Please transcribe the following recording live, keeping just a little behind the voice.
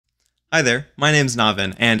Hi there, my name's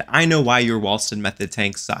Navin, and I know why your Walstad method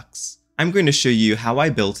tank sucks. I'm going to show you how I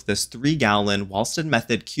built this 3-gallon Walstad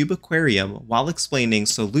method cube aquarium while explaining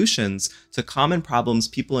solutions to common problems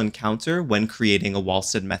people encounter when creating a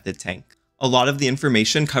Walstad method tank. A lot of the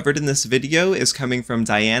information covered in this video is coming from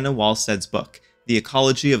Diana Walstad's book, The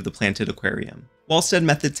Ecology of the Planted Aquarium. Walstad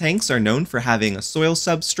method tanks are known for having a soil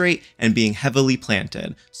substrate and being heavily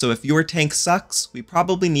planted, so if your tank sucks, we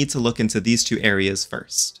probably need to look into these two areas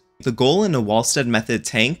first. The goal in a Walstad method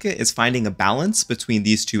tank is finding a balance between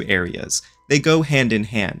these two areas. They go hand in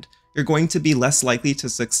hand. You're going to be less likely to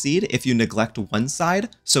succeed if you neglect one side,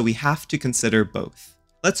 so we have to consider both.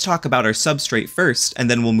 Let's talk about our substrate first, and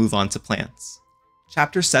then we'll move on to plants.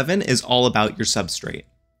 Chapter 7 is all about your substrate.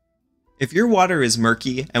 If your water is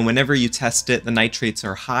murky, and whenever you test it the nitrates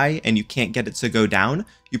are high and you can't get it to go down,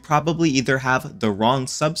 you probably either have the wrong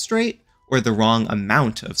substrate or the wrong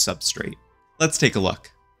amount of substrate. Let's take a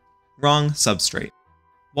look. Wrong substrate.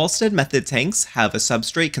 Walstad method tanks have a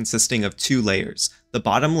substrate consisting of 2 layers. The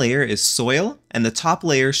bottom layer is soil, and the top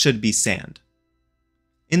layer should be sand.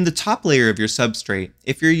 In the top layer of your substrate,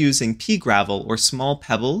 if you're using pea gravel or small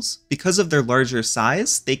pebbles, because of their larger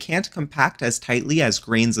size, they can't compact as tightly as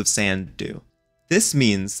grains of sand do. This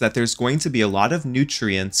means that there's going to be a lot of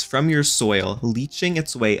nutrients from your soil leaching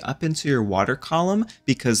its way up into your water column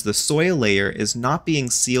because the soil layer is not being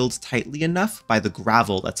sealed tightly enough by the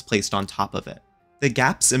gravel that's placed on top of it. The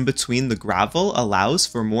gaps in between the gravel allows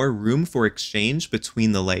for more room for exchange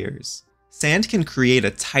between the layers. Sand can create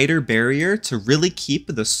a tighter barrier to really keep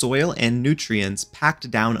the soil and nutrients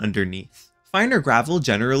packed down underneath. Finer gravel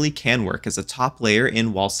generally can work as a top layer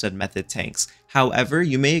in Walstad method tanks. However,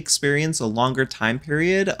 you may experience a longer time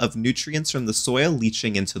period of nutrients from the soil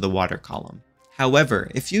leaching into the water column.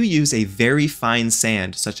 However, if you use a very fine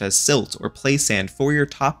sand such as silt or play sand for your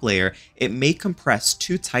top layer, it may compress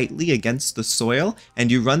too tightly against the soil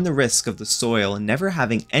and you run the risk of the soil never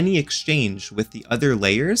having any exchange with the other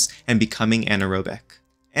layers and becoming anaerobic.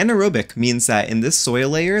 Anaerobic means that in this soil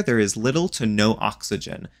layer there is little to no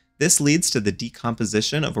oxygen. This leads to the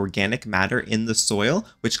decomposition of organic matter in the soil,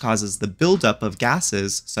 which causes the buildup of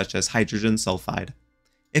gases such as hydrogen sulfide.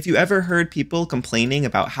 If you ever heard people complaining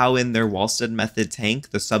about how in their Walstad method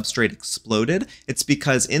tank the substrate exploded, it's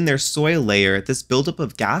because in their soil layer this buildup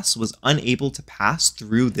of gas was unable to pass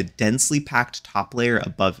through the densely packed top layer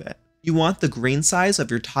above it. You want the grain size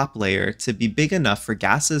of your top layer to be big enough for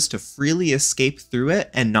gases to freely escape through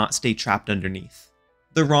it and not stay trapped underneath.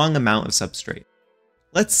 The wrong amount of substrate.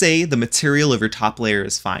 Let's say the material of your top layer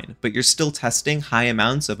is fine, but you're still testing high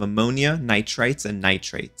amounts of ammonia, nitrites, and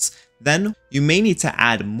nitrates. Then, you may need to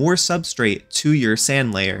add more substrate to your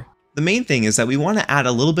sand layer. The main thing is that we want to add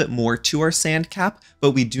a little bit more to our sand cap,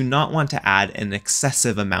 but we do not want to add an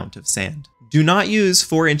excessive amount of sand. Do not use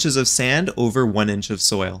 4 inches of sand over 1 inch of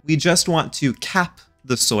soil. We just want to cap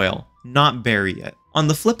the soil, not bury it. On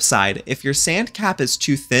the flip side, if your sand cap is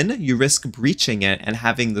too thin, you risk breaching it and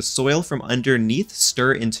having the soil from underneath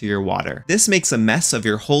stir into your water. This makes a mess of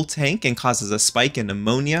your whole tank and causes a spike in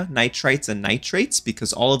ammonia, nitrites, and nitrates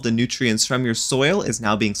because all of the nutrients from your soil is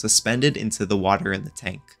now being suspended into the water in the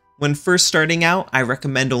tank. When first starting out, I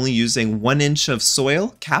recommend only using 1 inch of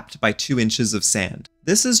soil capped by 2 inches of sand.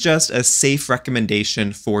 This is just a safe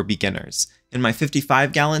recommendation for beginners. In my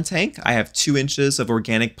 55-gallon tank, I have 2 inches of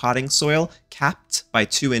organic potting soil capped by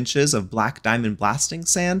 2 inches of black diamond blasting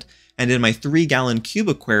sand, and in my 3-gallon cube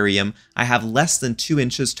aquarium, I have less than 2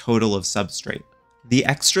 inches total of substrate. The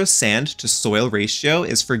extra sand to soil ratio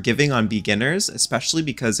is forgiving on beginners, especially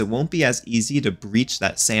because it won't be as easy to breach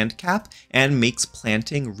that sand cap and makes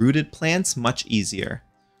planting rooted plants much easier.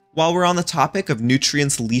 While we're on the topic of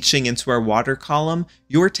nutrients leaching into our water column,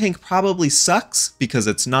 your tank probably sucks because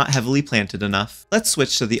it's not heavily planted enough. Let's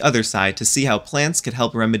switch to the other side to see how plants could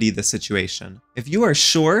help remedy the situation. If you are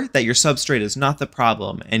sure that your substrate is not the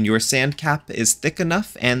problem and your sand cap is thick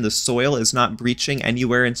enough and the soil is not breaching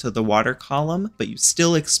anywhere into the water column, but you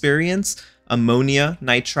still experience ammonia,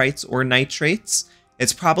 nitrites, or nitrates,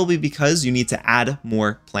 it's probably because you need to add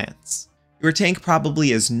more plants. Your tank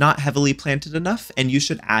probably is not heavily planted enough, and you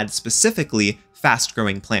should add specifically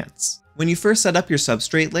fast-growing plants. When you first set up your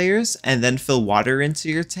substrate layers and then fill water into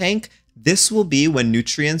your tank, this will be when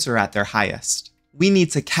nutrients are at their highest. We need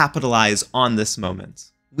to capitalize on this moment.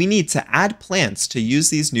 We need to add plants to use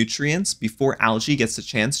these nutrients before algae gets a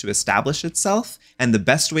chance to establish itself, and the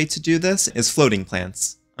best way to do this is floating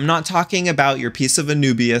plants. I'm not talking about your piece of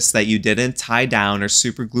Anubias that you didn't tie down or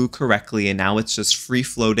superglue correctly and now it's just free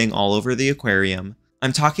floating all over the aquarium.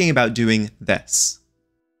 I'm talking about doing this.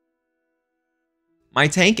 My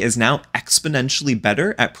tank is now exponentially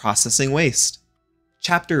better at processing waste.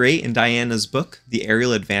 Chapter 8 in Diana's book, The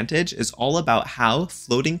Aerial Advantage, is all about how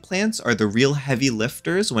floating plants are the real heavy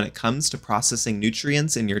lifters when it comes to processing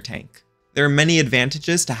nutrients in your tank. There are many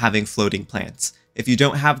advantages to having floating plants. If you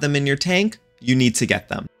don't have them in your tank, you need to get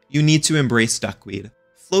them. You need to embrace duckweed.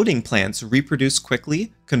 Floating plants reproduce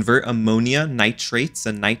quickly, convert ammonia, nitrates,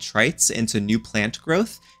 and nitrites into new plant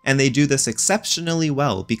growth, and they do this exceptionally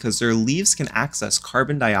well because their leaves can access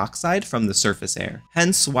carbon dioxide from the surface air.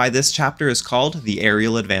 Hence why this chapter is called The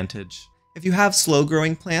Aerial Advantage. If you have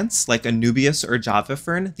slow-growing plants like Anubias or Java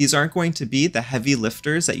fern, these aren't going to be the heavy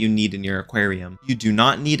lifters that you need in your aquarium. You do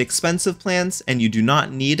not need expensive plants, and you do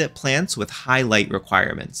not need plants with high light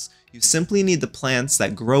requirements. You simply need the plants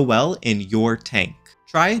that grow well in your tank.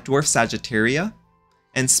 Try Dwarf Sagittaria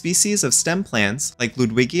and species of stem plants like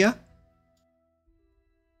Ludwigia,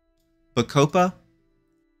 Bacopa,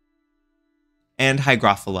 and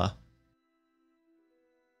Hygrophila.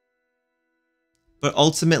 But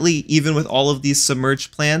ultimately, even with all of these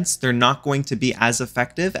submerged plants, they're not going to be as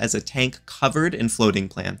effective as a tank covered in floating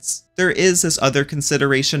plants. There is this other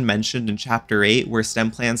consideration mentioned in Chapter 8 where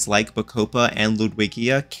stem plants like Bacopa and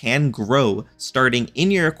Ludwigia can grow starting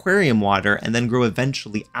in your aquarium water and then grow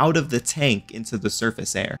eventually out of the tank into the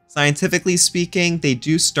surface air. Scientifically speaking, they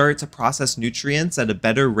do start to process nutrients at a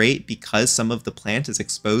better rate because some of the plant is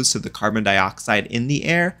exposed to the carbon dioxide in the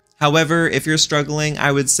air. However, if you're struggling,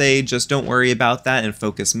 I would say just don't worry about that and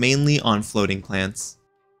focus mainly on floating plants.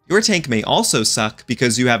 Your tank may also suck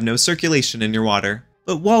because you have no circulation in your water.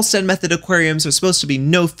 But Walstad method aquariums are supposed to be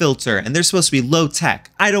no filter and they're supposed to be low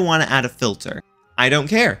tech. I don't want to add a filter. I don't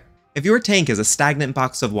care. If your tank is a stagnant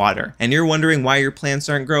box of water and you're wondering why your plants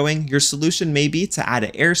aren't growing, your solution may be to add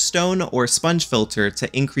an air stone or sponge filter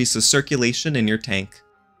to increase the circulation in your tank.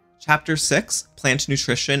 Chapter 6, Plant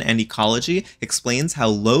Nutrition and Ecology, explains how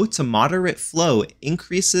low to moderate flow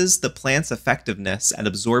increases the plant's effectiveness at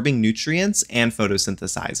absorbing nutrients and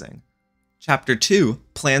photosynthesizing. Chapter 2,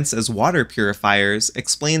 Plants as Water Purifiers,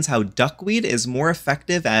 explains how duckweed is more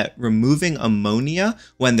effective at removing ammonia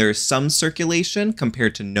when there's some circulation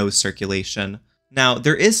compared to no circulation. Now,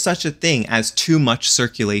 there is such a thing as too much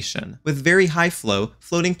circulation. With very high flow,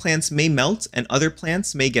 floating plants may melt and other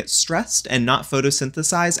plants may get stressed and not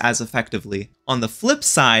photosynthesize as effectively. On the flip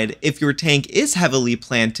side, if your tank is heavily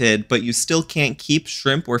planted but you still can't keep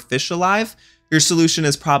shrimp or fish alive, your solution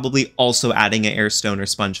is probably also adding an air stone or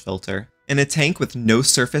sponge filter. In a tank with no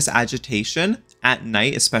surface agitation, at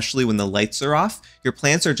night, especially when the lights are off, your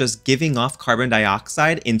plants are just giving off carbon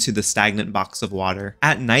dioxide into the stagnant box of water.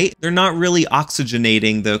 At night, they're not really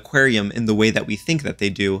oxygenating the aquarium in the way that we think that they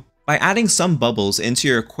do. By adding some bubbles into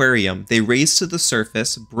your aquarium, they raise to the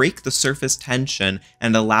surface, break the surface tension,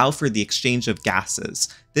 and allow for the exchange of gases.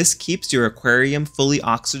 This keeps your aquarium fully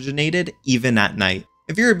oxygenated even at night.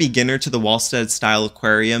 If you're a beginner to the Walstad style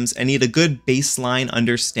aquariums and need a good baseline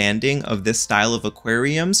understanding of this style of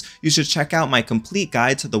aquariums, you should check out my complete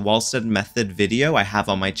guide to the Walstad method video I have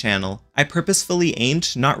on my channel. I purposefully aimed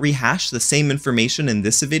to not rehash the same information in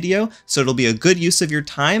this video, so it'll be a good use of your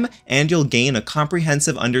time and you'll gain a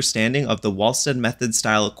comprehensive understanding of the Walstad method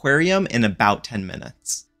style aquarium in about 10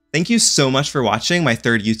 minutes. Thank you so much for watching my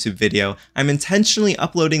third YouTube video. I'm intentionally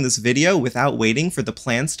uploading this video without waiting for the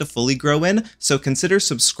plants to fully grow in, so consider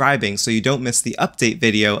subscribing so you don't miss the update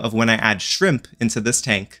video of when I add shrimp into this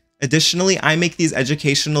tank. Additionally, I make these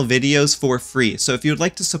educational videos for free, so if you would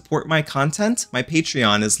like to support my content, my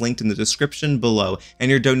Patreon is linked in the description below,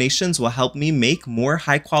 and your donations will help me make more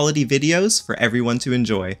high-quality videos for everyone to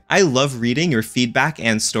enjoy. I love reading your feedback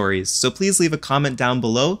and stories, so please leave a comment down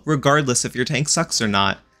below, regardless if your tank sucks or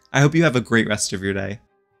not. I hope you have a great rest of your day.